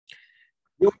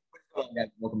Hello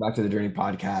again. Welcome back to the Journey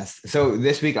Podcast. So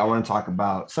this week I want to talk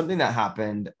about something that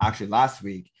happened actually last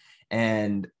week.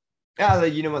 And yeah,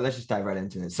 you know what? Let's just dive right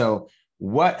into it. So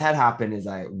what had happened is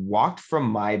I walked from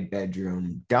my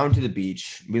bedroom down to the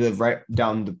beach. We live right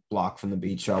down the block from the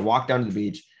beach. So I walked down to the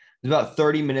beach. It was about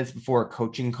 30 minutes before a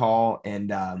coaching call.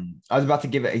 And I was about to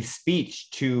give a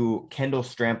speech to Kendall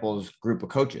Strample's group of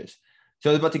coaches. So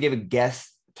I was about to give a guest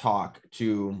talk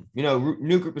to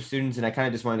new group of students, and I kind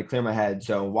of just wanted to clear my head,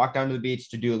 so walk down to the beach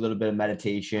to do a little bit of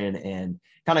meditation and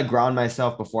kind of ground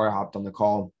myself before I hopped on the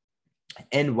call.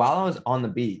 And while I was on the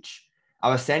beach, I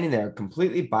was standing there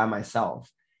completely by myself,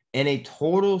 and a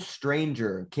total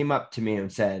stranger came up to me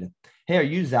and said, "Hey, are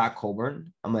you Zach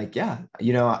Colburn?" I'm like, "Yeah."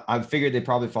 I figured they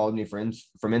probably followed me from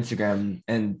Instagram,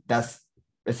 and that's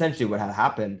essentially what had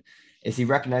happened. Is he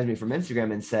recognized me from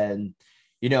Instagram and said,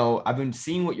 I've been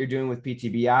seeing what you're doing with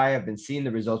PTBI. I've been seeing the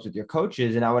results with your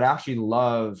coaches, and I would actually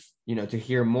love, to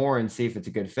hear more and see if it's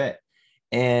a good fit.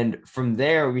 And from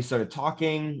there, we started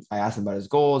talking. I asked him about his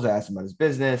goals. I asked him about his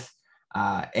business.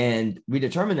 And we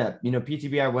determined that,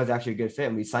 PTBI was actually a good fit,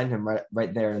 and we signed him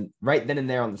right there, right then and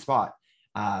there on the spot.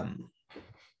 Um,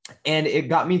 and it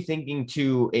got me thinking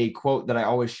to a quote that I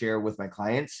always share with my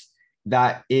clients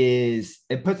that is,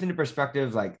 it puts into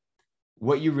perspective, like,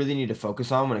 what you really need to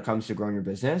focus on when it comes to growing your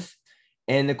business.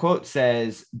 And the quote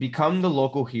says, become the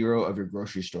local hero of your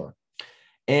grocery store.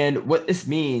 And what this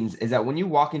means is that when you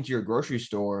walk into your grocery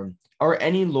store or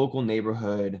any local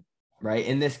neighborhood, right?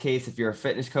 In this case, if you're a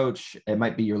fitness coach, it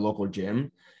might be your local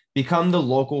gym. Become the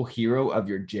local hero of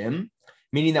your gym,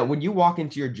 meaning that when you walk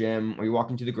into your gym or you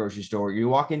walk into the grocery store, you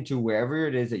walk into wherever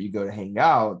it is that you go to hang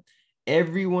out,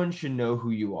 everyone should know who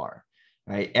you are,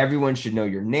 right? Everyone should know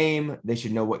your name. They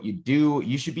should know what you do.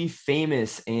 You should be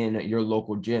famous in your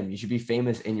local gym. You should be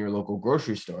famous in your local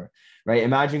grocery store, right?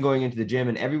 Imagine going into the gym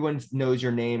and everyone knows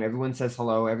your name. Everyone says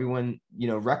hello. Everyone,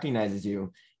 recognizes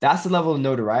you. That's the level of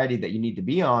notoriety that you need to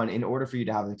be on in order for you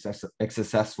to have a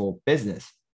successful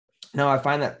business. Now, I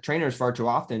find that trainers far too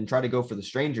often try to go for the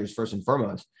strangers first and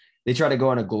foremost. They try to go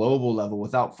on a global level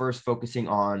without first focusing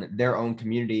on their own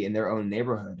community and their own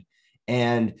neighborhood.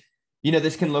 And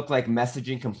this can look like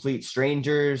messaging complete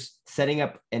strangers, setting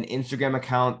up an Instagram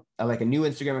account, like a new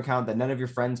Instagram account that none of your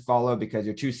friends follow because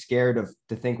you're too scared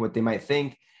to think what they might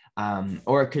think.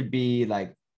 Or it could be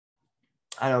like,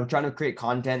 I don't know, trying to create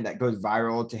content that goes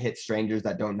viral to hit strangers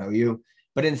that don't know you.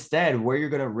 But instead, where you're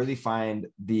going to really find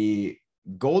the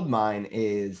gold mine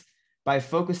is by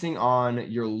focusing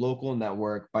on your local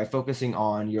network, by focusing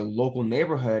on your local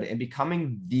neighborhood and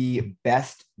becoming the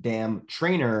best damn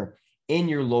trainer in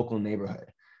your local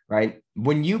neighborhood, right?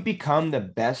 When you become the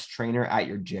best trainer at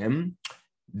your gym,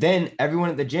 then everyone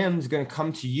at the gym is going to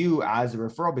come to you as a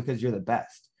referral because you're the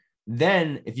best.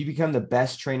 Then, if you become the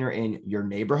best trainer in your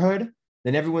neighborhood,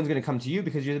 then everyone's going to come to you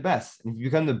because you're the best. And if you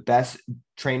become the best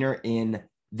trainer in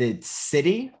the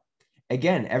city,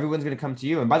 again, everyone's going to come to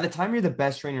you. And by the time you're the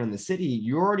best trainer in the city,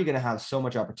 you're already going to have so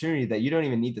much opportunity that you don't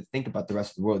even need to think about the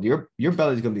rest of the world. Your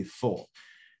belly is going to be full,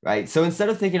 right? So instead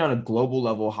of thinking on a global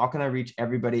level, how can I reach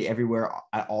everybody everywhere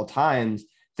at all times?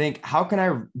 Think, how can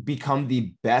I become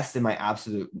the best in my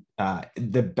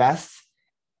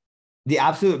the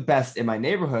absolute best in my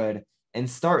neighborhood and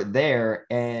start there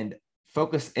and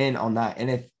focus in on that. And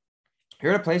if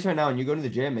you're at a place right now and you go to the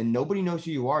gym and nobody knows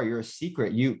who you are, you're a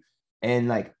secret. You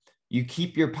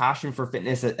keep your passion for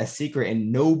fitness a secret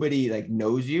and nobody like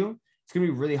knows you. It's gonna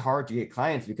be really hard to get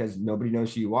clients because nobody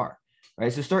knows who you are.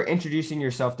 Right. So start introducing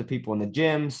yourself to people in the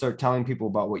gym, start telling people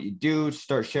about what you do,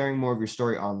 start sharing more of your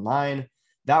story online.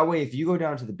 That way, if you go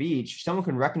down to the beach, someone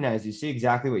can recognize you, see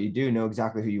exactly what you do, know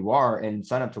exactly who you are, and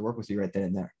sign up to work with you right then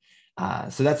and there.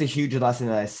 So that's a huge lesson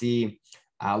that I see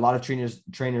a lot of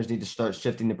trainers need to start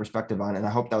shifting the perspective on. And I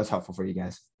hope that was helpful for you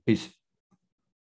guys. Peace.